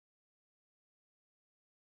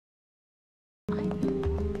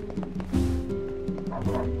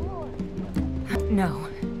No.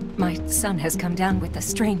 My son has come down with a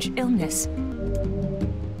strange illness.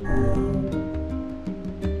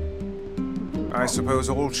 I suppose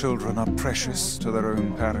all children are precious to their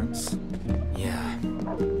own parents. Yeah.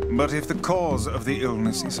 But if the cause of the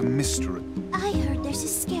illness is a mystery... I heard there's a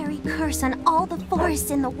scary curse on all the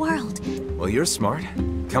forests in the world. Well, you're smart.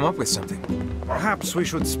 Come up with something. Perhaps we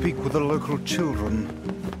should speak with the local children.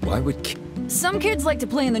 Why would Some kids like to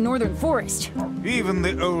play in the northern forest. Even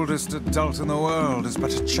the oldest adult in the world is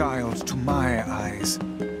but a child to my eyes.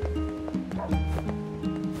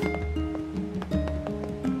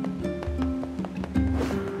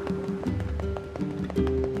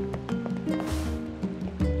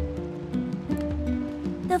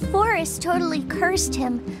 The forest totally cursed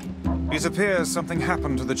him. It appears something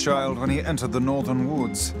happened to the child when he entered the northern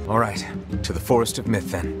woods. All right, to the Forest of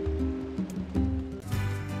Myth then.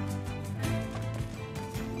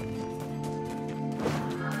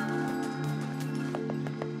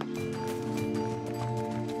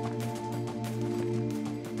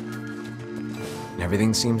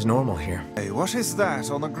 Everything seems normal here. Hey, what is that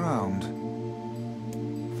on the ground?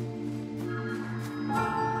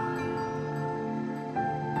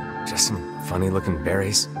 Just some funny-looking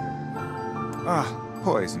berries. Ah,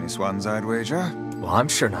 poisonous ones, I'd wager. Well, I'm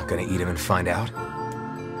sure not gonna eat them and find out.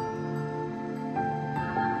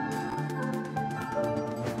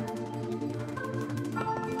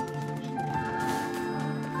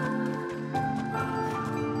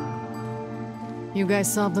 You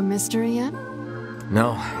guys solved the mystery yet?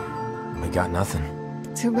 No, we got nothing.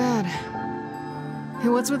 Too bad. Hey,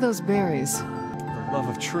 what's with those berries? For the love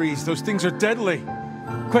of trees, those things are deadly.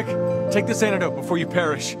 Quick, take this antidote before you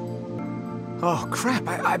perish. Oh, crap,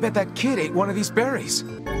 I bet that kid ate one of these berries.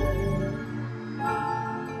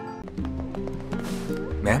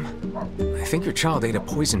 Ma'am, I think your child ate a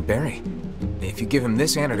poison berry. If you give him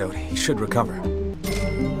this antidote, he should recover.